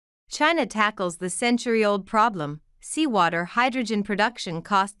China tackles the century-old problem. Seawater hydrogen production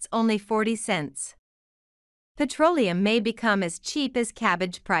costs only 40 cents. Petroleum may become as cheap as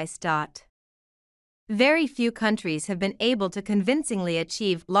cabbage price. Very few countries have been able to convincingly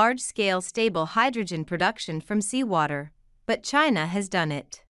achieve large-scale stable hydrogen production from seawater, but China has done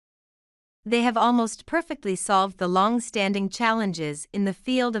it. They have almost perfectly solved the long-standing challenges in the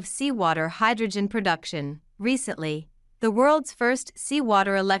field of seawater hydrogen production. Recently, the world's first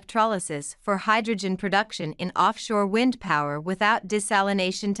seawater electrolysis for hydrogen production in offshore wind power without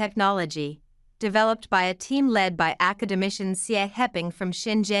desalination technology, developed by a team led by academician Xie Heping from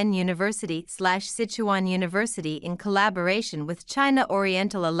Shenzhen University/Sichuan University in collaboration with China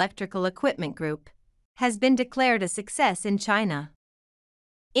Oriental Electrical Equipment Group, has been declared a success in China.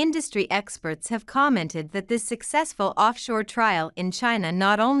 Industry experts have commented that this successful offshore trial in China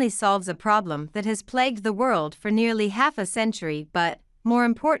not only solves a problem that has plagued the world for nearly half a century but, more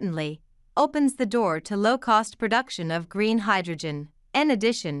importantly, opens the door to low-cost production of green hydrogen. In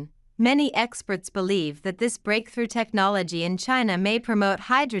addition, many experts believe that this breakthrough technology in China may promote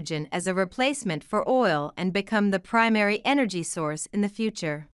hydrogen as a replacement for oil and become the primary energy source in the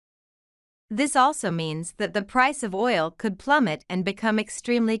future. This also means that the price of oil could plummet and become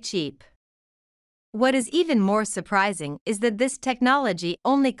extremely cheap. What is even more surprising is that this technology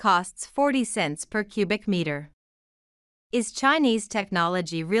only costs 40 cents per cubic meter. Is Chinese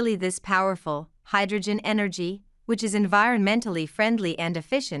technology really this powerful? Hydrogen energy, which is environmentally friendly and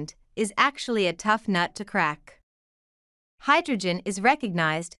efficient, is actually a tough nut to crack. Hydrogen is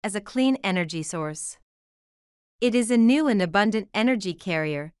recognized as a clean energy source. It is a new and abundant energy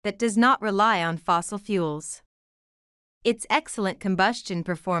carrier that does not rely on fossil fuels. Its excellent combustion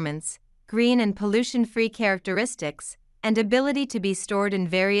performance, green and pollution-free characteristics, and ability to be stored in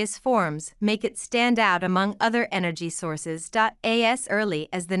various forms make it stand out among other energy sources. As early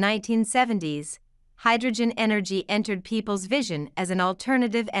as the 1970s, hydrogen energy entered people's vision as an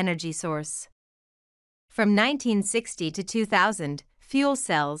alternative energy source. From 1960 to 2000, fuel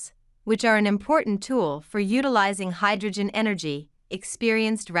cells, which are an important tool for utilizing hydrogen energy,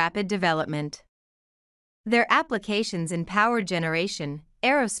 experienced rapid development. Their applications in power generation,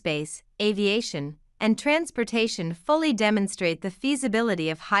 aerospace, aviation, and transportation fully demonstrate the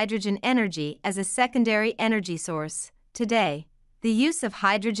feasibility of hydrogen energy as a secondary energy source. Today, the use of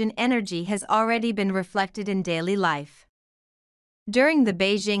hydrogen energy has already been reflected in daily life. During the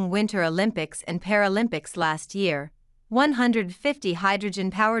Beijing Winter Olympics and Paralympics last year, 150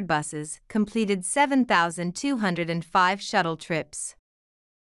 hydrogen-powered buses completed 7,205 shuttle trips.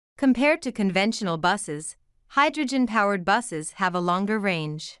 Compared to conventional buses, hydrogen-powered buses have a longer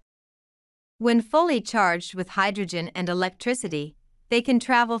range. When fully charged with hydrogen and electricity, they can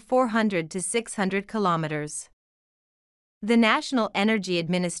travel 400 to 600 kilometers. The National Energy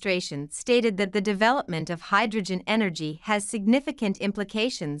Administration stated that the development of hydrogen energy has significant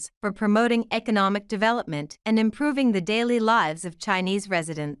implications for promoting economic development and improving the daily lives of Chinese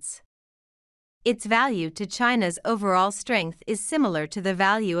residents. Its value to China's overall strength is similar to the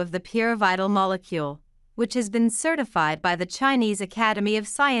value of the pure vital molecule, which has been certified by the Chinese Academy of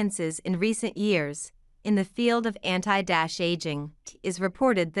Sciences in recent years. In the field of anti-aging, it is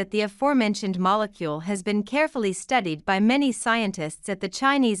reported that the aforementioned molecule has been carefully studied by many scientists at the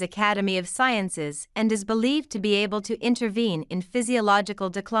Chinese Academy of Sciences and is believed to be able to intervene in physiological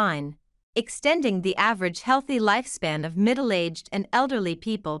decline, extending the average healthy lifespan of middle-aged and elderly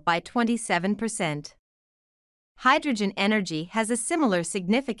people by 27%. Hydrogen energy has a similar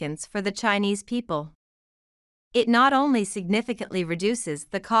significance for the Chinese people. It not only significantly reduces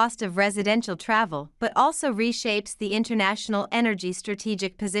the cost of residential travel but also reshapes the international energy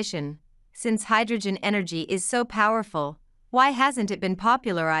strategic position. Since hydrogen energy is so powerful, why hasn't it been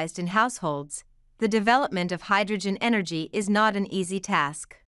popularized in households? The development of hydrogen energy is not an easy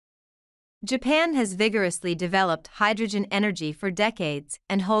task. Japan has vigorously developed hydrogen energy for decades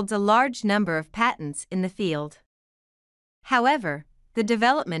and holds a large number of patents in the field. However, the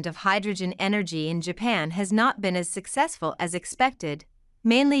development of hydrogen energy in Japan has not been as successful as expected,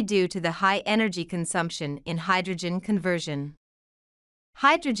 mainly due to the high energy consumption in hydrogen conversion.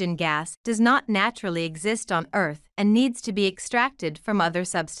 Hydrogen gas does not naturally exist on Earth and needs to be extracted from other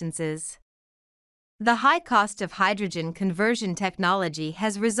substances. The high cost of hydrogen conversion technology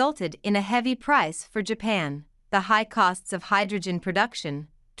has resulted in a heavy price for Japan. The high costs of hydrogen production,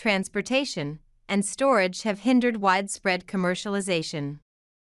 transportation, and storage have hindered widespread commercialization.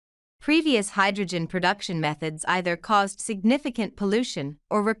 Previous hydrogen production methods either caused significant pollution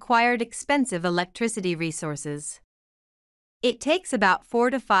or required expensive electricity resources. It takes about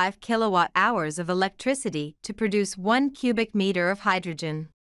 4 to 5 kilowatt-hours of electricity to produce 1 cubic meter of hydrogen.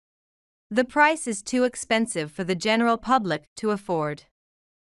 The price is too expensive for the general public to afford.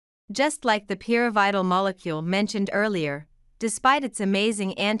 Just like the pyrividyl molecule mentioned earlier, despite its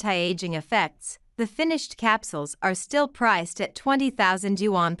amazing anti-aging effects, the finished capsules are still priced at 20,000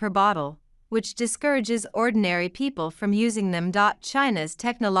 yuan per bottle, which discourages ordinary people from using them. China's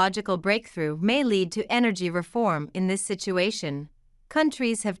technological breakthrough may lead to energy reform. In this situation,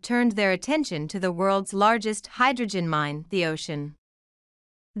 countries have turned their attention to the world's largest hydrogen mine, the ocean.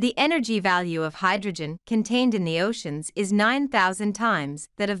 The energy value of hydrogen contained in the oceans is 9,000 times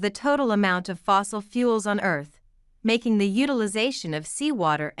that of the total amount of fossil fuels on Earth, making the utilization of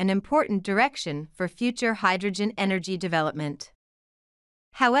seawater an important direction for future hydrogen energy development.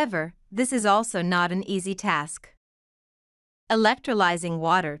 However, this is also not an easy task. Electrolyzing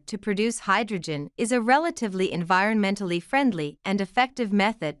water to produce hydrogen is a relatively environmentally friendly and effective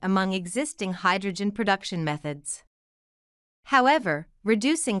method among existing hydrogen production methods. However,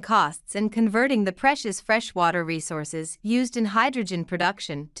 reducing costs and converting the precious freshwater resources used in hydrogen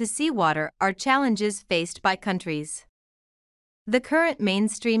production to seawater are challenges faced by countries. The current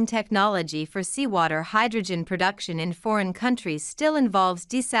mainstream technology for seawater hydrogen production in foreign countries still involves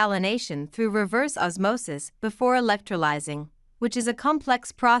desalination through reverse osmosis before electrolyzing, which is a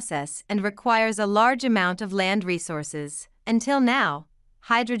complex process and requires a large amount of land resources. Until now,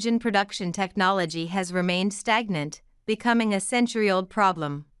 hydrogen production technology has remained stagnant, becoming a century-old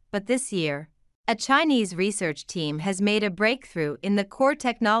problem. But this year, a Chinese research team has made a breakthrough in the core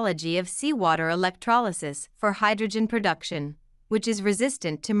technology of seawater electrolysis for hydrogen production, which is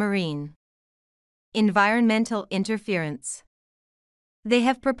resistant to marine environmental interference. They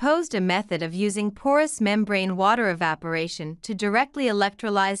have proposed a method of using porous membrane water evaporation to directly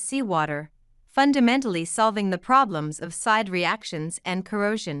electrolyze seawater, fundamentally solving the problems of side reactions and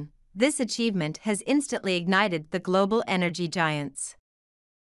corrosion. This achievement has instantly ignited the global energy giants.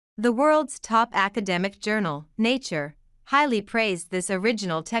 The world's top academic journal, Nature, highly praised this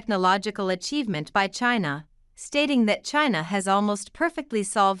original technological achievement by China, stating that China has almost perfectly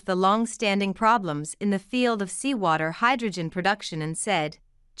solved the long-standing problems in the field of seawater hydrogen production and said,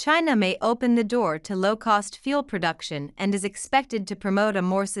 China may open the door to low-cost fuel production and is expected to promote a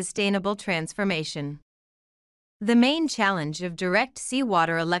more sustainable transformation. The main challenge of direct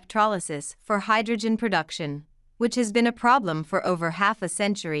seawater electrolysis for hydrogen production, which has been a problem for over half a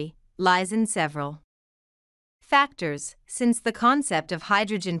century, lies in several factors. Since the concept of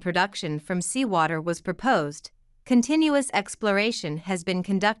hydrogen production from seawater was proposed, continuous exploration has been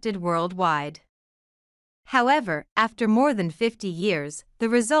conducted worldwide. However, after more than 50 years, the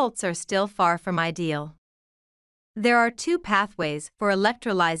results are still far from ideal. There are two pathways for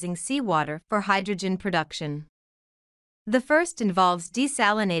electrolyzing seawater for hydrogen production. The first involves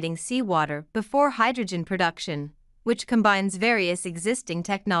desalinating seawater before hydrogen production, which combines various existing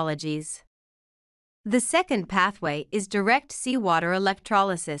technologies. The second pathway is direct seawater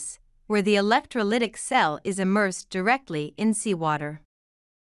electrolysis, where the electrolytic cell is immersed directly in seawater.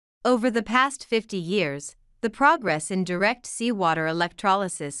 Over the past 50 years, the progress in direct seawater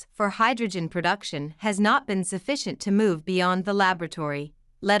electrolysis for hydrogen production has not been sufficient to move beyond the laboratory,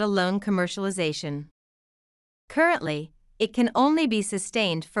 let alone commercialization. Currently, it can only be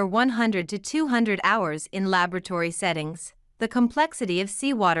sustained for 100 to 200 hours in laboratory settings. The complexity of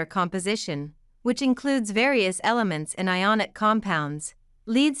seawater composition, which includes various elements and ionic compounds,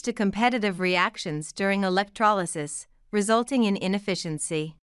 leads to competitive reactions during electrolysis, resulting in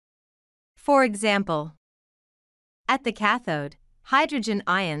inefficiency. For example, at the cathode, hydrogen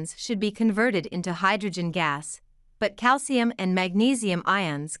ions should be converted into hydrogen gas, but calcium and magnesium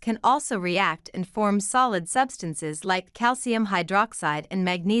ions can also react and form solid substances like calcium hydroxide and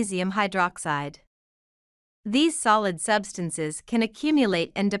magnesium hydroxide. These solid substances can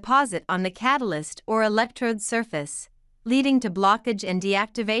accumulate and deposit on the catalyst or electrode surface, leading to blockage and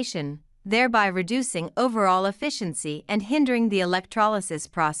deactivation, thereby reducing overall efficiency and hindering the electrolysis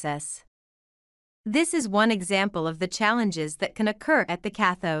process. This is one example of the challenges that can occur at the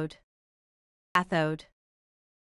cathode.